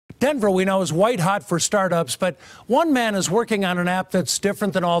Denver, we know, is white hot for startups, but one man is working on an app that's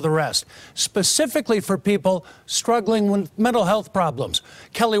different than all the rest, specifically for people struggling with mental health problems.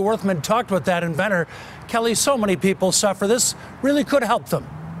 Kelly Worthman talked with that inventor. Kelly, so many people suffer. This really could help them.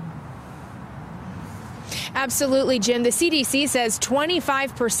 Absolutely, Jim. The CDC says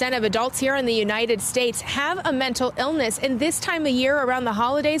 25% of adults here in the United States have a mental illness. And this time of year around the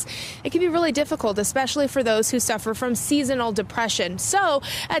holidays, it can be really difficult, especially for those who suffer from seasonal depression. So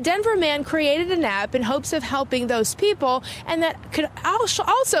a Denver man created an app in hopes of helping those people, and that could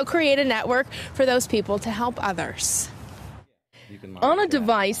also create a network for those people to help others. On a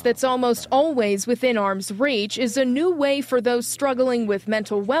device that's almost always within arm's reach is a new way for those struggling with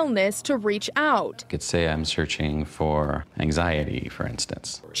mental wellness to reach out. You could say I'm searching for anxiety, for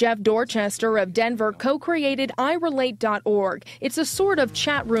instance. Jeff Dorchester of Denver co-created iRelate.org. It's a sort of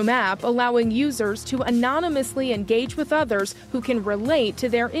chat room app allowing users to anonymously engage with others who can relate to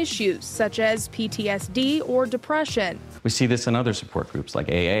their issues, such as PTSD or depression. We see this in other support groups like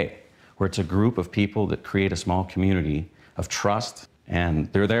AA, where it's a group of people that create a small community of trust,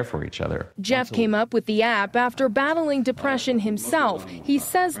 and they're there for each other. Jeff came up with the app after battling depression himself. He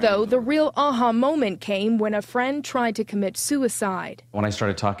says, though, the real aha moment came when a friend tried to commit suicide. When I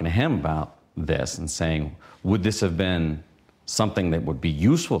started talking to him about this and saying, would this have been something that would be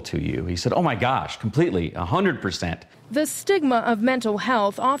useful to you? He said, oh my gosh, completely, 100%. The stigma of mental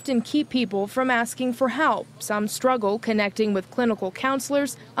health often keep people from asking for help. Some struggle connecting with clinical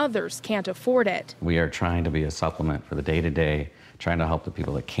counselors, others can't afford it. We are trying to be a supplement for the day-to-day, trying to help the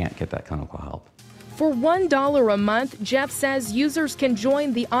people that can't get that clinical help. For $1 a month, Jeff says users can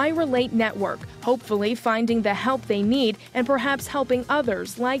join the iRelate network, hopefully finding the help they need and perhaps helping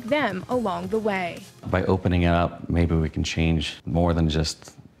others like them along the way. By opening it up, maybe we can change more than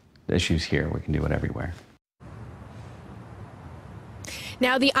just the issues here. We can do it everywhere.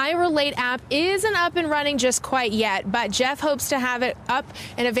 Now, the iRelate app isn't up and running just quite yet, but Jeff hopes to have it up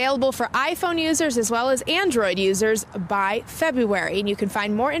and available for iPhone users as well as Android users by February. And you can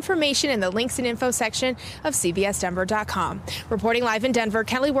find more information in the links and info section of CBSDenver.com. Reporting live in Denver,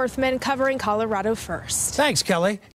 Kelly Worthman covering Colorado First. Thanks, Kelly.